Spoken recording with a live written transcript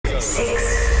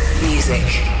6 Music.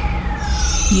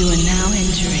 You are now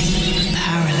entering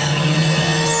parallel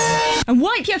universe. And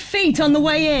wipe your feet on the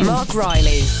way in. Marc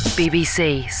Riley,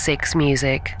 BBC 6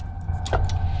 Music.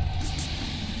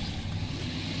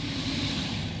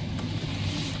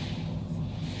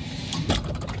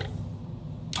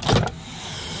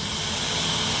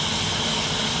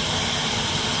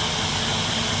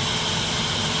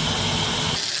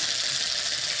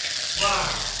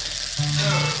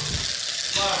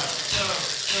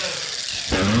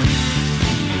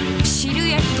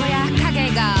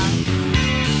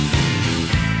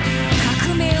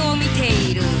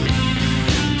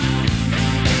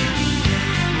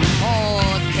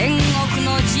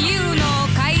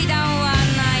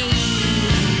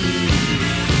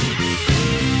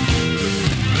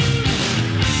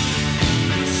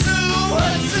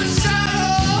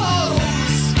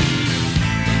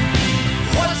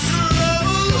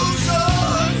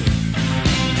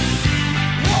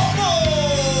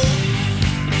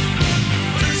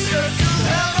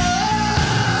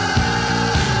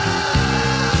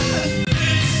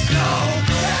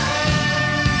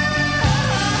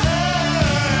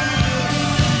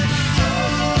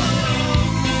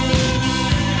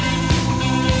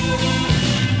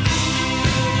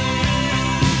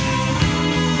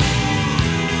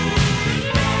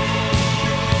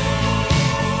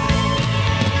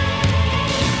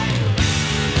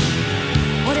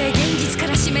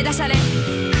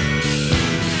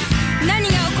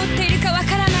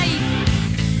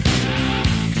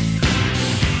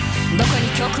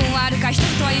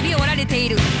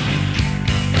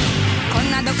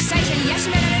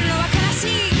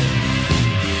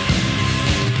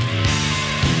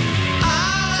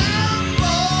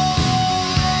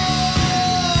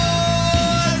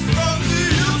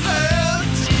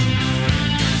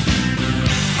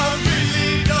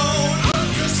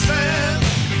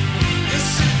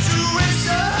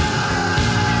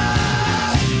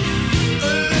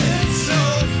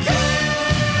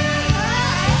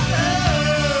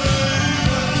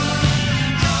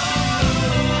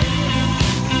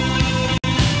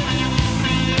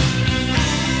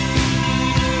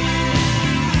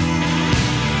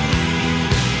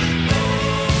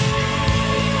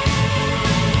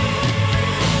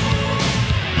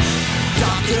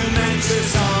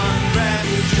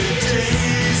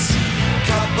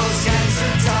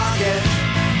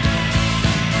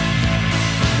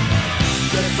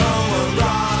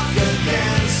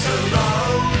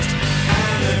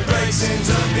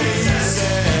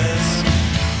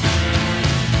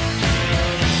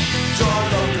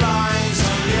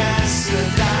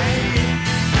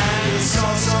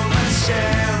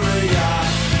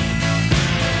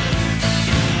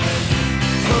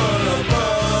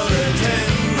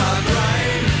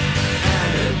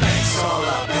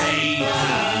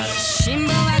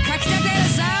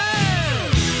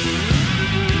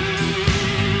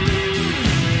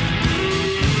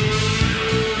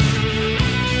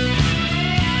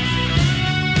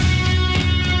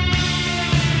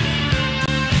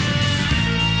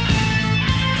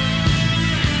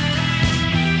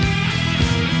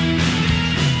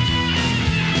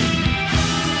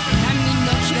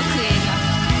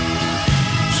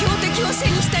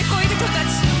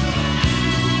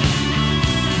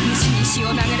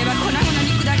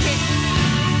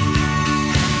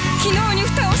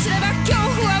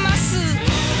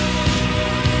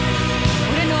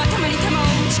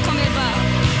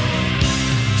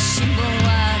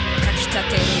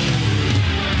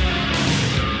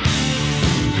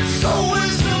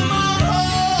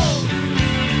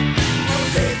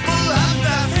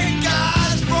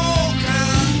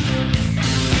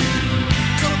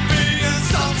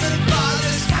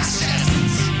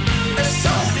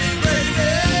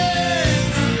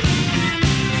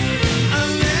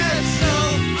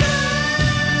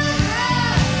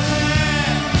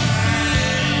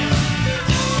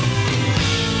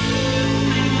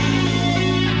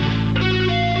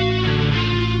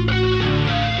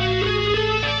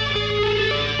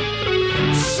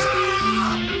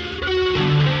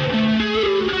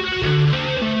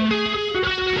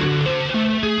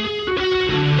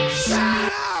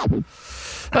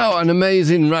 An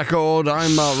amazing record.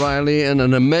 I'm Marc Riley, and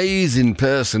an amazing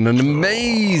person, an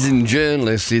amazing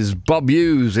journalist is Bob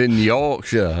Hughes in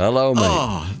Yorkshire. Hello, mate.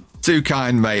 Oh, too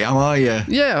kind, mate. How are you?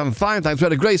 Yeah, I'm fine, thanks. We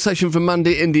had a great session from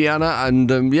Mandy, Indiana,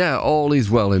 and yeah, all is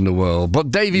well in the world.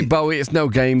 But Davy Bowie, It's No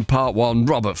Game, Part 1,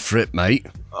 Robert Fripp, mate.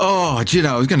 Oh, do you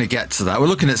know, I was going to get to that. We're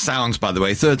looking at sounds, by the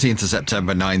way. 13th of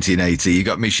September 1980. You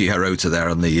got Michi Hirota there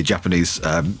on the Japanese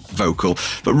vocal,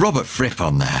 but Robert Fripp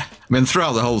on there. I mean,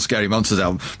 throughout the whole Scary Monsters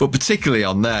album, but particularly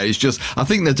on there, is just, I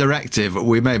think the directive,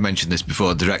 we may have mentioned this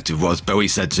before, the directive was, Bowie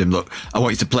said to him, look, I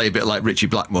want you to play a bit like Ritchie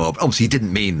Blackmore. Obviously, he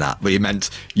didn't mean that, but he meant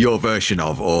your version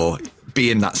of, or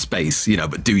be in that space, you know,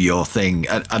 but do your thing.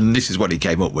 And this is what he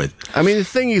came up with. I mean, the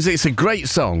thing is, it's a great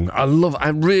song. I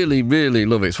really, really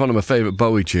love it. It's one of my favourite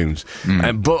Bowie tunes.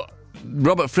 But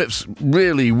Robert Fripp's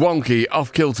really wonky,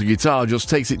 off-kilter guitar just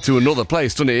takes it to another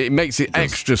place, doesn't it? It makes it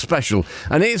extra special.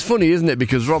 And it's funny, isn't it?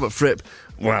 Because Robert Fripp,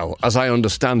 well, as I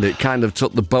understand it, kind of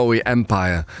took the Bowie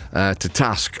empire to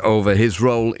task over his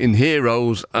role in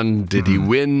Heroes. And did he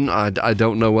win? I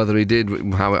don't know whether he did,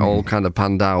 how it all kind of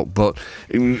panned out. But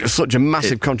such a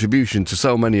massive contribution to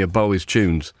so many of Bowie's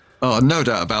tunes. Oh, no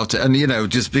doubt about it. And, you know,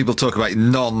 just people talk about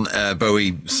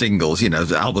non-Bowie singles, you know,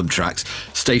 the album tracks,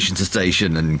 Station to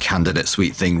Station and Candidate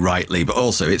Sweet Thing rightly, but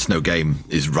also It's No Game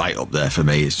is right up there for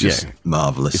me. It's just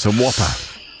marvellous. It's a whopper.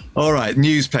 All right,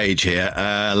 news page here.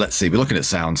 Let's see. We're looking at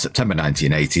sound. September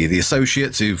 1980. The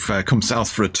Associates, who've come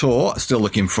south for a tour, are still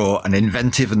looking for an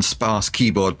inventive and sparse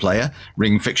keyboard player.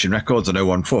 Ring Fiction Records on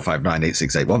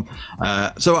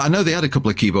 014598681. So I know they had a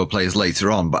couple of keyboard players later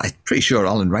on, but I'm pretty sure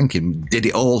Alan Rankin did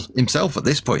it all himself at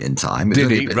this point in time. Did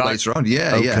he? A bit Right. later on.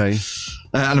 Yeah, Okay. yeah.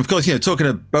 And of course, you know, talking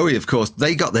of Bowie, of course,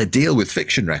 they got their deal with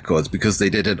Fiction Records because they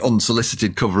did an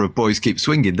unsolicited cover of Boys Keep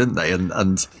Swinging, didn't they?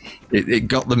 And it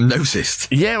got them noticed.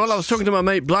 Yeah, well, I was talking to my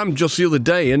mate Blam just the other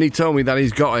day, and he told me that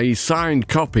he's got a signed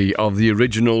copy of the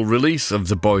original release of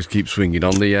The Boys Keep Swinging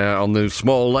on the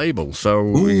small label.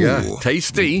 So, yeah,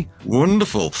 tasty.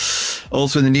 Wonderful.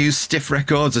 Also in the news, Stiff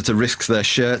Records are to risk their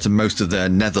shirt and most of their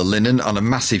nether linen on a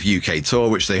massive UK tour,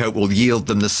 which they hope will yield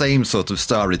them the same sort of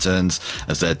star returns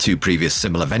as their two previous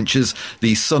similar ventures.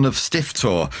 The Son of Stiff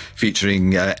tour,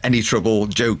 featuring Any Trouble,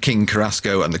 Joe King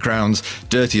Carrasco and the Crowns,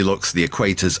 Dirty Looks, the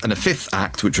Equators, and a fifth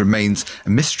act, which remains a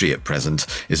mystery at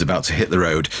present, is about to hit the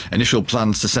road. Initial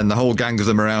plans to send the whole gang of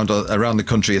them around the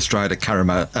country astride a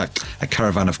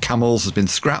caravan of camels has been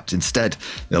scrapped. Instead,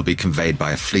 they'll be conveyed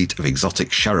by a fleet of exotic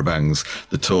charabancs.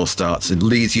 The tour starts in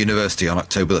Leeds University on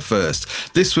October the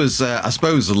 1st. This was, I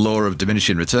suppose, the law of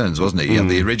diminishing returns, wasn't it? You had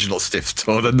the original Stiff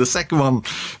tour and the second one,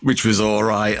 which was all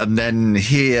right. And then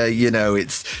here, you know,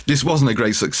 this wasn't a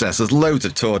great success. There's loads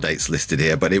of tour dates listed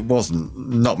here, but it wasn't.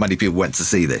 Not many people went to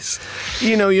see this.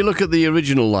 You know, you look at the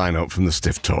original lineup from the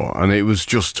Stiff tour, and it was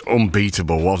just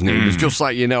unbeatable, wasn't it? It was just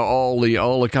like, you know, all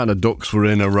the kind of ducks were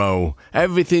in a row.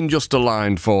 Everything just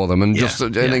aligned for them, and just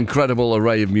an incredible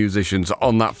array of musicians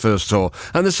on that first tour.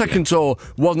 And the second tour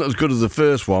wasn't as good as the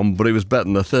first one, but it was better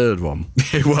than the third one.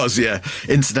 It was, yeah.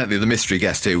 Incidentally, the mystery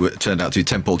guest who turned out to be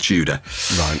Temple Tudor.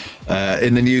 Right.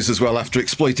 In the news as well, after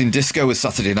exploiting disco with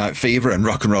Saturday Night Fever and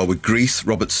rock and roll with Grease,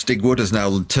 Robert Stigwood has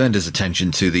now turned his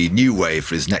attention to the new wave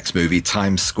for his next movie,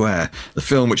 Times Square. The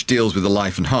film, which deals with the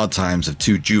life and hard times of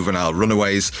two juvenile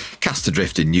runaways cast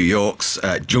adrift in New York's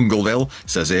Jungleville,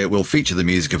 says here, will feature the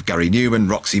music of Gary Newman,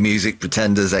 Roxy Music,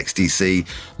 Pretenders, XTC,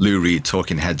 Lou Reed,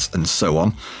 Talking Heads, and so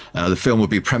on. The film will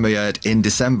be premiered in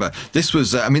December. This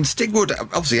was, Stigwood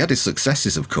obviously had his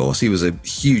successes, of course. He was a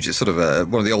huge, sort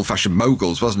of one of the old-fashioned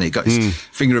moguls, wasn't he? Got his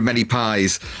finger in many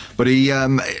pies. But he,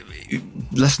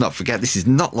 let's not forget, this is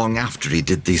not long after he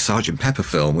did the Sgt. Pepper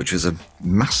film, which was a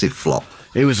massive flop.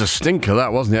 It was a stinker,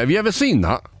 that, wasn't it? Have you ever seen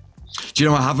that? Do you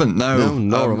know I haven't? No. No,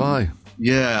 nor have I.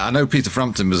 Yeah, I know Peter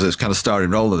Frampton was a kind of starring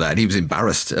role in that, and he was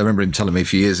embarrassed. I remember him telling me a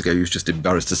few years ago he was just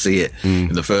embarrassed to see it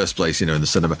in the first place, you know, in the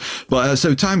cinema. But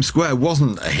so Times Square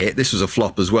wasn't a hit. This was a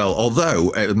flop as well,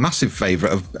 although a massive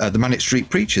favourite of the Manic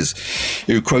Street Preachers,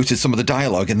 who quoted some of the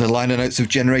dialogue in the liner notes of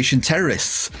Generation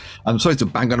Terrorists. I'm sorry to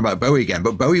bang on about Bowie again,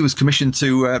 but Bowie was commissioned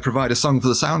to provide a song for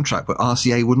the soundtrack, but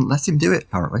RCA wouldn't let him do it,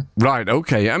 apparently. Right,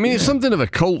 okay. I mean, it's something of a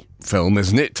cult film,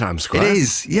 isn't it, Times Square? It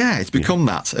is, yeah. It's become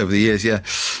that over the years, yeah.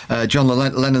 John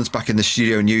Lennon's back in the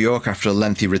studio in New York after a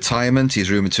lengthy retirement.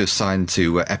 He's rumoured to have signed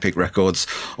to Epic Records,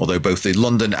 although both the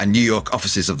London and New York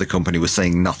offices of the company were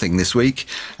saying nothing this week.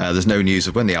 There's no news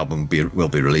of when the album will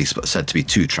be released, but said to be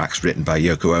 2 tracks written by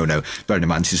Yoko Ono. Bearing in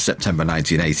mind, this is September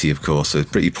 1980, of course, so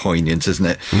pretty poignant, isn't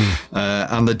it?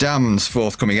 And The Damned's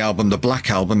forthcoming album, The Black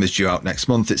Album, is due out next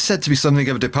month. It's said to be something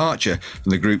of a departure from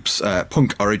the group's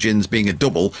punk origins, being a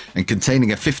double and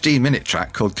containing a 15-minute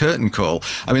track called Curtain Call.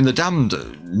 I mean, The Damned,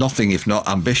 nothing if not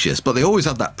ambitious, but they always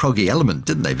had that proggy element,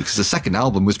 didn't they? Because the second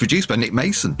album was produced by Nick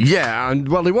Mason. Yeah, and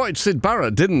well, they wanted Syd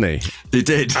Barrett, didn't they? They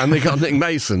did. And they got Nick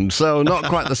Mason, so not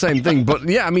quite the same thing. But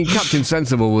yeah, I mean, Captain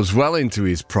Sensible was well into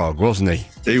his prog, wasn't he?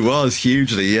 He was,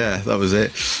 hugely, yeah, that was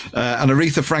it. And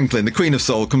Aretha Franklin, the Queen of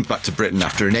Soul, comes back to Britain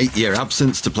after an 8-year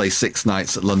absence to play 6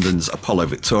 nights at London's Apollo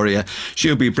Victoria.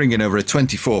 She'll be bringing over a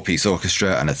 24-piece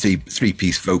orchestra and a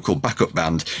 3-piece vocal backup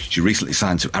band. She recently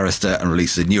signed to Arista and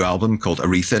releases a new album called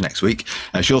Aretha next week.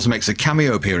 She also makes a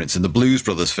cameo appearance in the Blues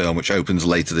Brothers film, which opens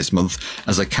later this month,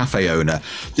 as a cafe owner.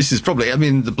 This is probably, I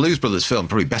mean, the Blues Brothers film,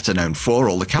 probably better known for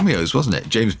all the cameos, wasn't it?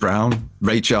 James Brown,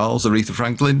 Ray Charles, Aretha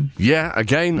Franklin. Yeah,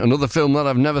 again, another film that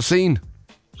I've never seen.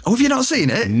 Oh, have you not seen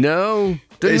it? No.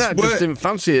 Just didn't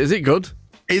fancy it. Is it good?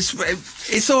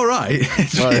 It's all right.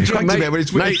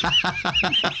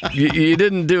 You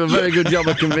didn't do a very good job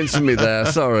of convincing me there.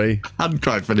 Sorry. I hadn't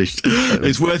quite finished.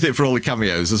 It's worth it for all the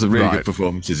cameos. There's some really good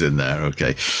performances in there.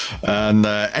 Okay. And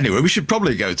anyway, we should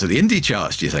probably go to the indie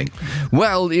charts, do you think?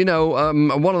 Well, you know,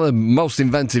 one of the most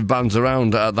inventive bands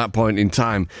around at that point in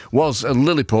time was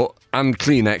Lilliput, and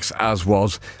Kleenex as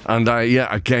was. And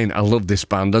again, I love this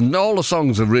band. And all the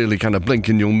songs are really kind of blink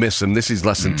and you'll miss them. This is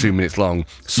less than 2 minutes long.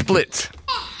 Split.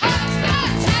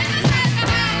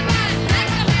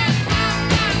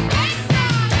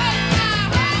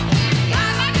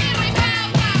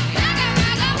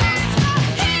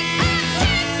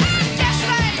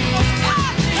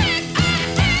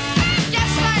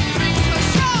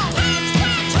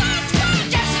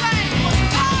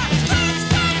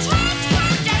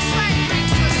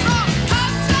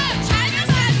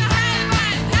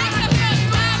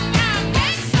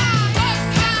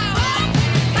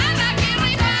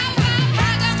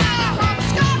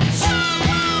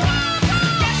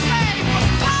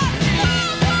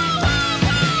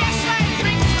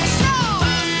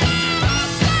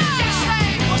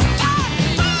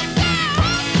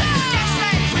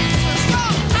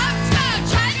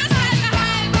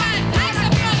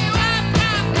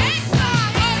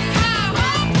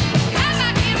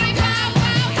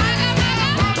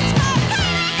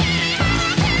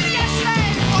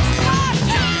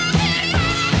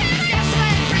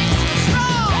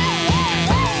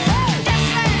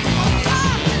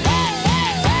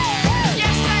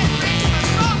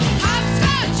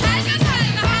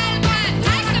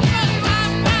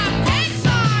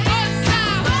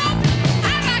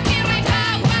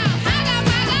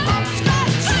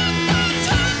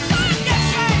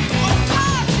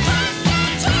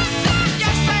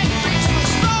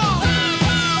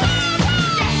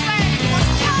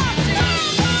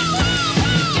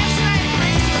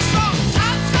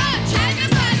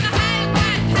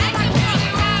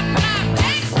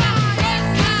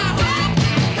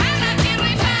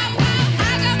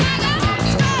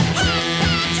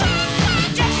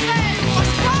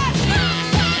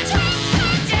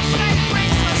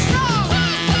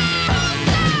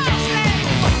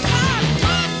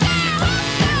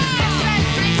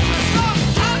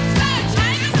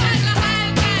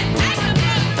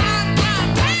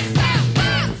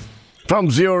 From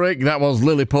Zurich, that was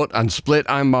Lilliput and Split.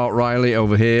 I'm Mark Riley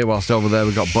over here, whilst over there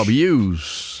we've got Bobby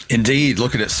Hughes. Indeed,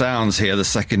 looking at sounds here, the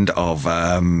 2nd of,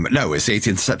 it's the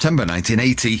 18th of September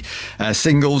 1980.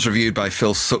 Singles reviewed by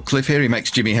Phil Sutcliffe here. He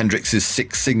makes Jimi Hendrix's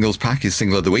 6 singles pack his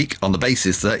single of the week on the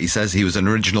basis that he says he was an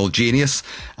original genius,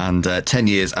 and 10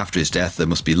 years after his death there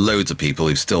must be loads of people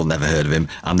who've still never heard of him,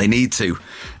 and they need to.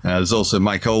 There's also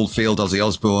Mike Oldfield, Ozzy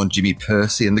Osbourne, Jimmy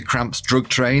Percy and the Cramps' Drug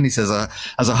Train. He says,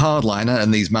 as a hardliner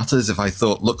in these matters, if I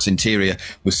thought Lux Interior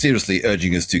was seriously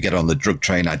urging us to get on the drug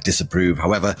train, I'd disapprove.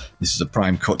 However, this is a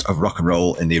prime cut of rock and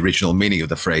roll in the original meaning of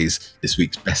the phrase, this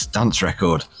week's best dance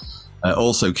record.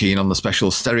 Also keen on the special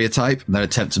Stereotype and their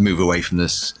attempt to move away from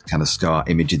this kind of ska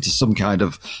image into some kind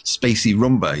of spacey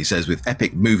rumba, he says, with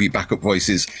epic movie backup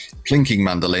voices, clinking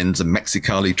mandolins and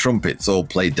Mexicali trumpets all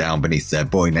played down beneath their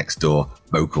Boy Next Door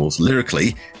vocals.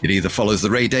 Lyrically, it either follows the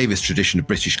Ray Davies tradition of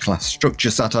British class structure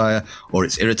satire or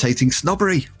it's irritating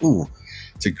snobbery. Ooh,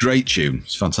 it's a great tune.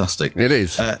 It's fantastic. It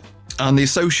is. And the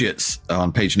associates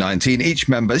on page 19, each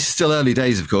member, this is still early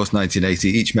days, of course, 1980,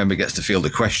 each member gets to field a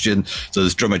question. So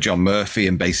there's drummer John Murphy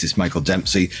and bassist Michael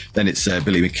Dempsey. Then it's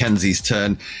Billy McKenzie's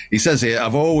turn. He says here,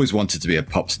 I've always wanted to be a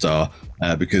pop star.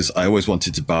 because I always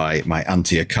wanted to buy my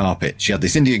auntie a carpet. She had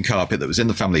this Indian carpet that was in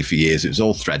the family for years. It was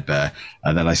all threadbare.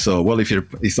 And then I saw, well, if you're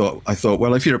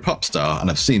a pop star, and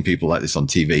I've seen people like this on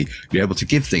TV, you're able to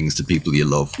give things to people you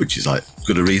love, which is like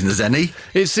good a reason as any.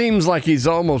 It seems like he's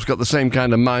almost got the same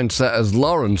kind of mindset as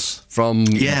Lawrence from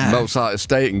Mozart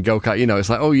Estate and Go-Kart. You know, it's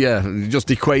like, oh yeah, just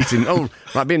equating,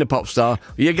 like being a pop star,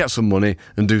 you get some money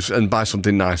and buy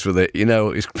something nice with it. You know,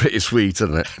 it's pretty sweet,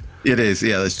 isn't it? It is,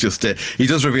 yeah, that's just it. He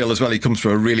does reveal as well he comes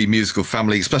from a really musical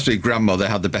family, especially grandmother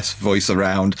had the best voice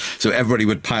around, so everybody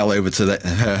would pile over to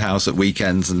her house at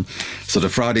weekends, and sort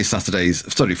of Fridays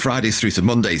through to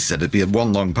Mondays, he said, it'd be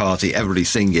one long party, everybody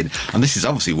singing, and this is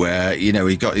obviously where, you know,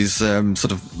 he got his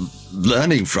sort of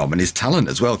learning from and his talent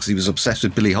as well, because he was obsessed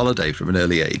with Billie Holiday from an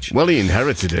early age. Well, he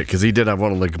inherited it, because he did have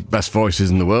one of the best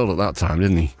voices in the world at that time,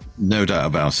 didn't he? No doubt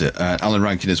about it. Alan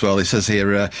Rankin as well, he says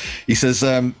here,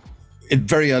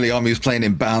 very early on, he was playing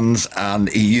in bands, and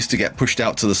he used to get pushed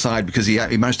out to the side because he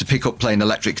managed to pick up playing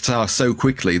electric guitar so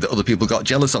quickly that other people got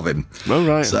jealous of him. Oh,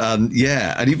 right. So, and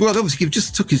he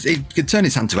just he could turn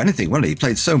his hand to anything, wasn't he? He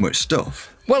played so much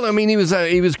stuff. Well, I mean, he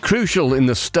was crucial in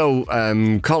the Stowe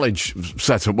college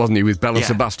setup, wasn't he, with Belle and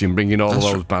Sebastian bringing all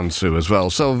those bands through as well.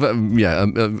 So,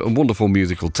 a wonderful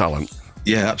musical talent.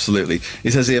 Yeah, absolutely.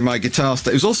 He says here, my guitar... He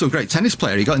was also a great tennis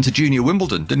player. He got into junior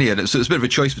Wimbledon, didn't he? And so it was a bit of a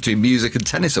choice between music and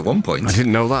tennis at one point. I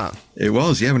didn't know that. It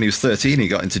was, yeah. When he was 13, he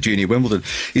got into junior Wimbledon.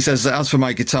 He says, as for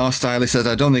my guitar style, he says,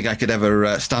 I don't think I could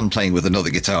ever stand playing with another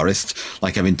guitarist,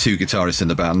 like having two guitarists in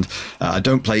the band. I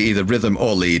don't play either rhythm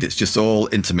or lead. It's just all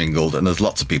intermingled, and there's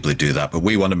lots of people who do that. But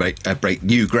we want to break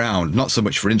new ground, not so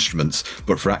much for instruments,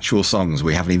 but for actual songs.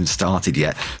 We haven't even started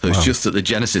yet. So it's just at the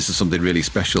genesis of something really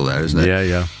special there, isn't it? Yeah,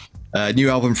 yeah. New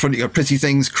album front, you got Pretty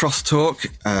Things, Crosstalk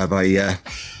by,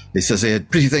 it says here,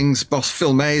 Pretty Things boss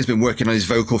Phil May has been working on his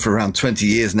vocal for around 20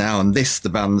 years now, and this, the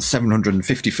band's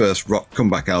 751st rock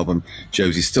comeback album,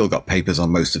 shows he's still got papers on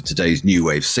most of today's new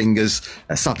wave singers.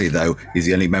 Sadly, though, he's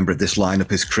the only member of this lineup.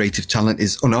 His creative talent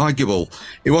is unarguable.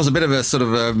 It was a bit of a sort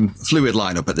of fluid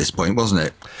lineup at this point, wasn't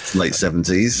it? Late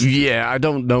 70s. Yeah, I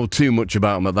don't know too much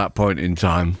about him at that point in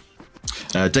time.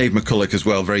 Dave McCulloch as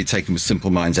well, very taken with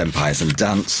Simple Minds, Empires and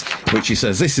Dance, which he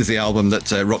says this is the album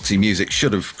that Roxy Music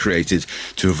should have created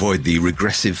to avoid the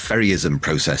regressive ferryism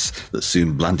process that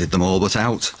soon blanded them all but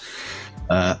out.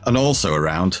 And also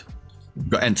around,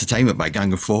 got Entertainment by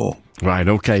Gang of Four. Right,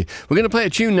 okay. We're going to play a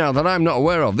tune now that I'm not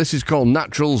aware of. This is called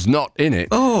Natural's Not In It.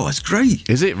 Oh, that's great.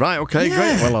 Is it? Right, okay,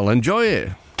 great. Well, I'll enjoy it.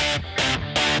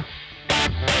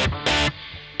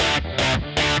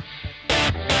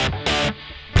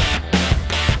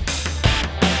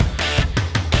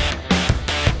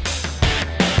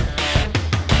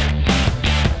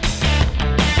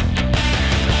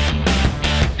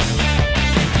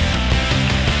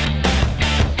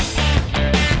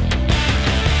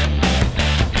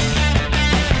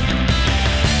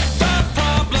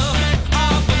 Problem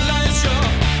of the leisure,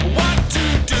 what to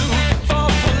do for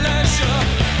pleasure.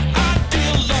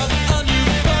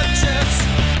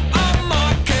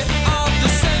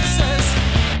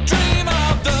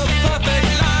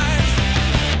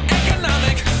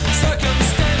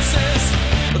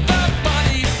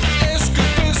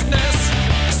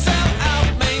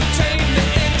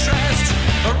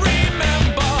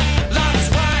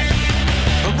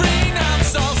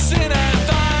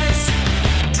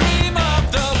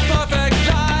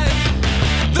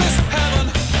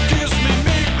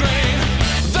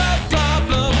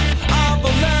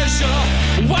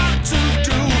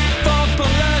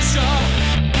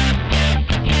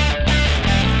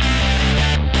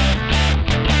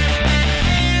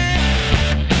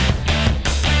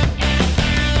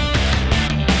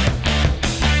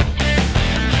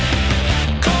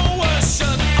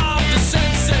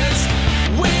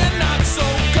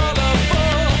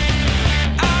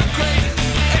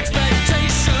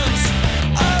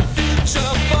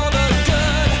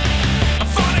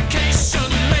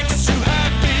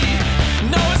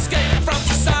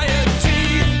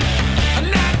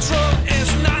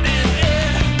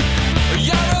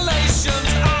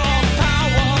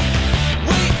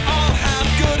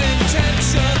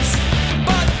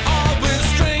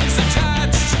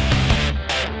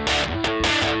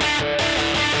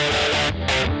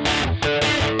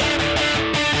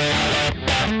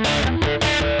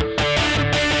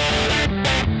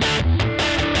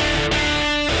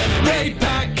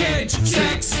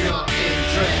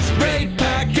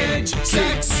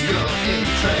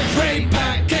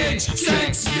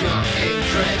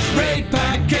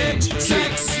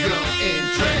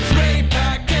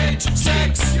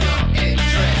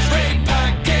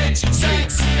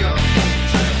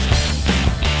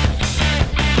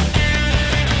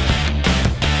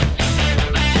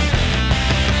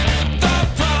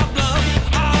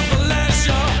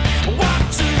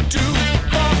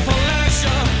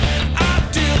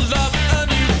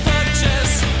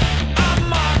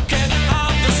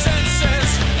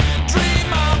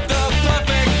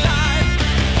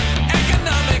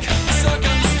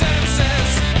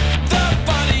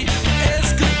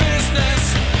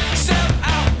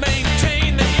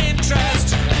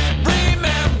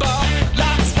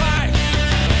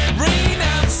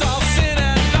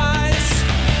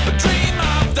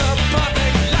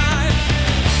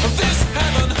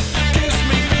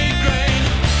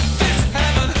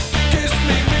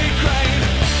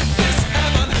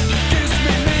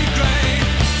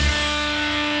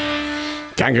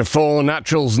 Gang of Four,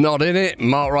 Naturals not in it.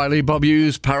 Mark Riley, Bob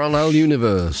Hughes, Parallel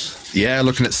Universe. Yeah,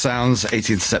 looking at sounds,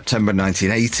 18th September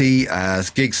 1980.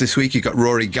 Gigs this week, you've got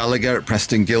Rory Gallagher at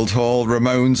Preston Guildhall,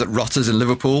 Ramones at Rotters in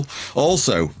Liverpool.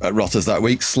 Also at Rotters that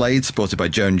week, Slade, supported by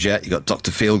Joan Jett. You've got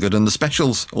Dr. Feelgood and the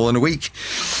Specials, all in a week.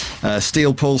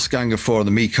 Steel Pulse, Gang of Four and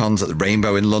the Mekons at the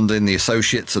Rainbow in London, the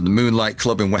Associates at the Moonlight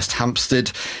Club in West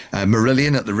Hampstead,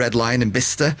 Marillion at the Red Lion in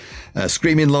Bicester,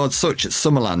 Screaming Lord Sutch at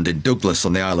Summerland in Douglas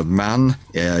on the Isle of Man,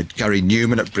 Gary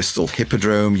Newman at Bristol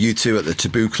Hippodrome, U2 at the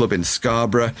Taboo Club in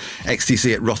Scarborough,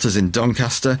 XTC at Rotters in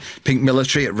Doncaster, Pink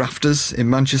Military at Rafters in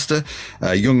Manchester,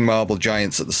 Young Marble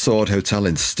Giants at the Sword Hotel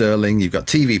in Stirling. You've got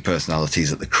TV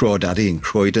personalities at the Crawdaddy in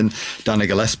Croydon, Dana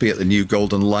Gillespie at the New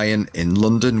Golden Lion in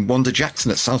London, Wanda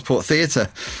Jackson at Southport Theatre,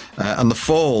 and The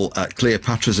Fall at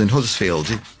Cleopatra's in Huddersfield.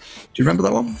 Do you remember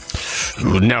that one?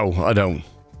 No, I don't.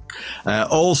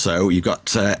 Also, you've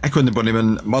got Echo and the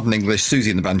Bunnymen, Modern English, Susie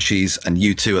and the Banshees, and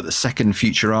U2 at the second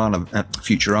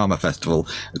Futurama Festival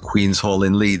at Queen's Hall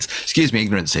in Leeds. Excuse me,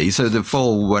 ignorance here. So the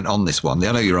Fall weren't on this one.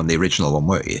 I know you were on the original one,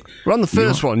 weren't you? We're on the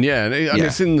first one, yeah. And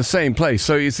it's in the same place.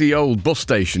 So it's the old bus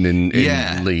station in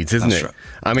Leeds, isn't it? Right.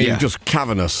 I mean, just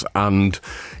cavernous and,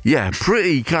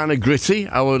 pretty kind of gritty,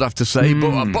 I would have to say,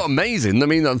 but amazing. I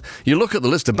mean, you look at the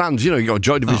list of bands, you've got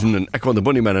Joy Division and Echo and the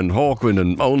Bunnymen and Hawkwind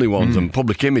and Only Ones and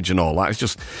Public Image and all that. It's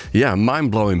just,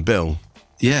 mind-blowing bill.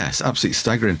 Yes, absolutely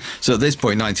staggering. So at this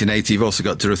point, 1980, you've also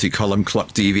got Dorothy Column, Clock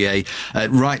DVA.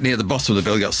 Right near the bottom of the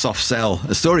bill, you got Soft Cell.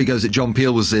 The story goes that John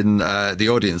Peel was in the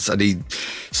audience and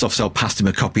Soft Cell passed him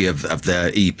a copy of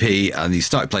their EP and he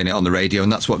started playing it on the radio,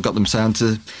 and that's what got them sound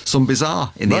to Some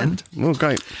Bizarre in the end. Oh,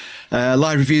 great.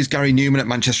 Live reviews, Gary Newman at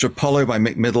Manchester Apollo by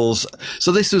Mick Middles.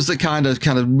 So this was the kind of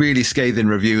really scathing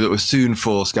review that was soon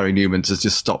forced Gary Newman to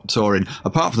just stop touring,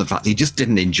 apart from the fact he just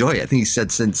didn't enjoy it. I think he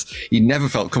said since he never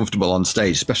felt comfortable on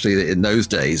stage, especially in those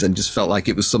days, and just felt like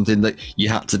it was something that you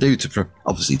had to do to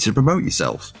promote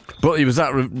yourself. But he was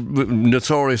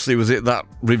notoriously, was it that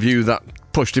review that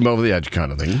pushed him over the edge kind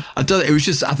of thing? I think it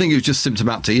was just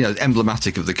symptomatic,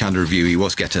 emblematic of the kind of review he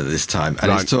was getting at this time.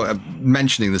 And he's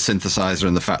mentioning the synthesizer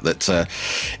and the fact that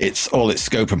all its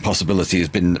scope and possibility has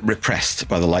been repressed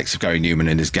by the likes of Gary Newman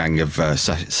and his gang of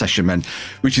session men,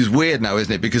 which is weird now,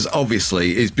 isn't it? Because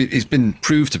obviously he's been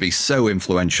proved to be so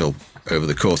influential over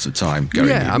the course of time. Gary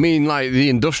Newman. I mean, like the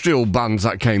industrial bands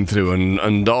that came through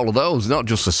and all of those, not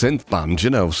just the synth bands,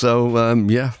 So,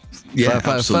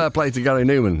 fair play to Gary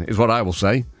Newman is what I will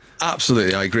say.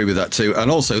 Absolutely, I agree with that too.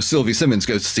 And also, Sylvie Simmons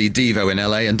goes to see Devo in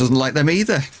LA and doesn't like them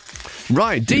either.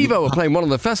 Right, Devo are playing one of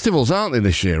the festivals, aren't they,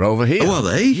 this year over here? Oh, are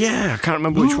they? Yeah, I can't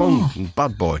remember which one.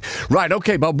 Bad boy. Right,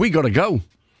 okay, Bob, we got to go.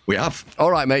 We have.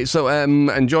 All right, mate, so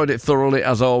enjoyed it thoroughly,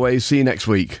 as always. See you next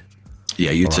week.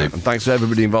 Yeah, you too. Right, and thanks to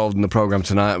everybody involved in the programme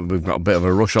tonight. We've got a bit of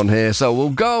a rush on here, so we'll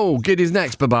go. Giddy's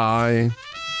next, bye-bye.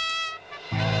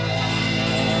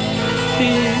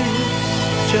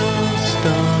 Just a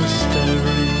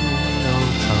stereotype.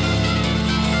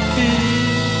 He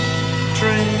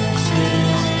drinks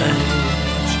his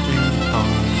age in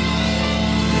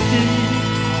pines. He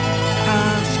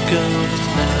has girls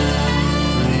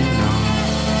every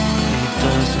night. He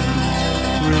doesn't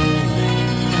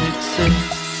really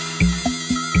exist.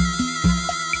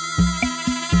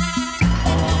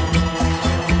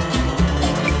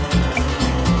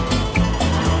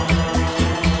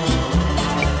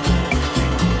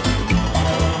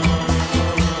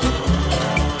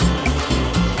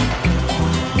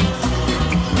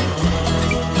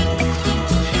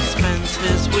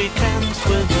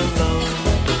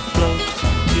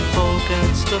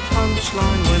 The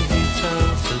punchline when he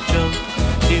tells a joke.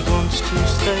 He wants to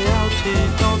stay out, he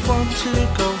don't want to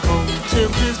go home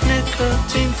till his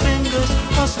nicotine fingers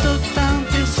are stuck down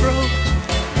his throat.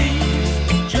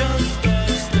 He's just a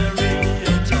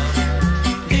stereotype.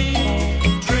 He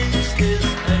drinks his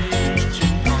age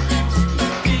in pints.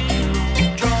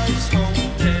 He drives home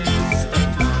pissed at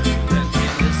night and he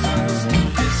listens to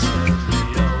his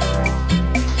stereo.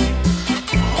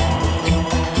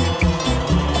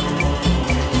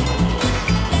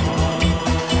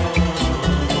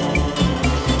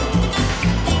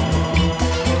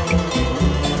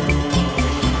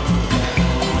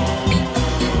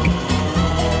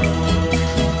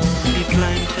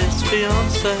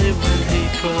 Fiancé when he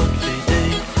could VD.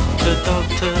 The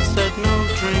doctor said no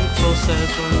drink for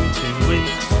 17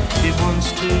 weeks. He wants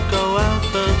to go out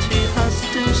but he has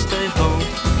to stay home.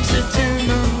 Sit in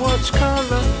and watch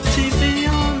colour TV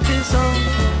on his own.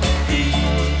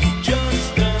 He's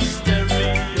just a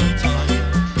stereotype.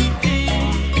 He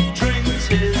drinks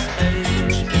his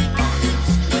age in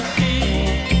pints.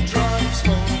 He drives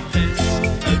home pissed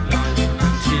at night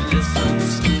and he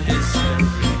listens to his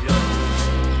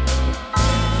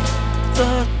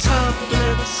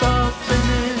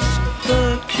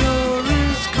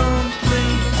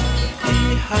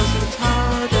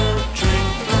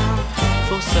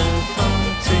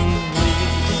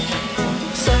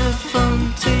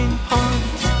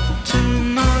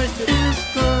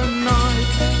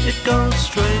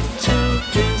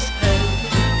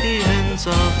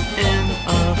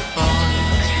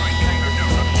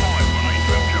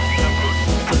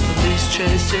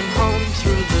chase him home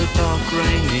through the dark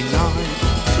rainy night.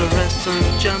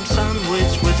 Fluorescent jam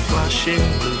sandwich with flashing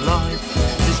blue light.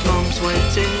 His mum's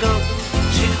waiting up,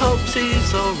 she hopes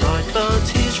he's alright, but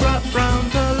he's wrapped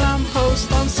round a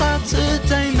lamppost on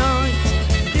Saturday night.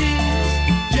 He's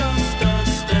just a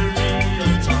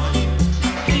stereotype.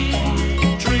 He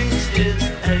drinks his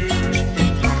age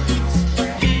in pints.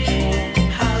 He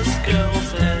has girls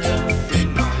every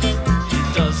night. He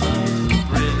doesn't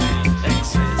really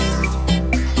exist.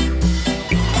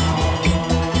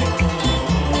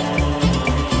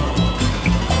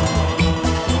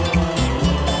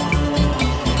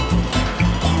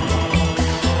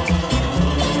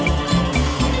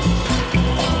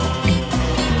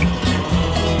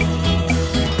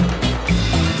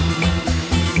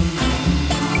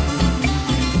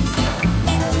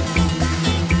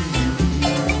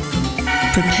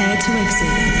 Prepare to exit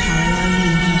the parallel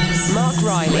universe. Marc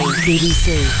Riley,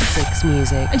 BBC Six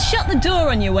Music. And shut the door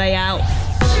on your way out.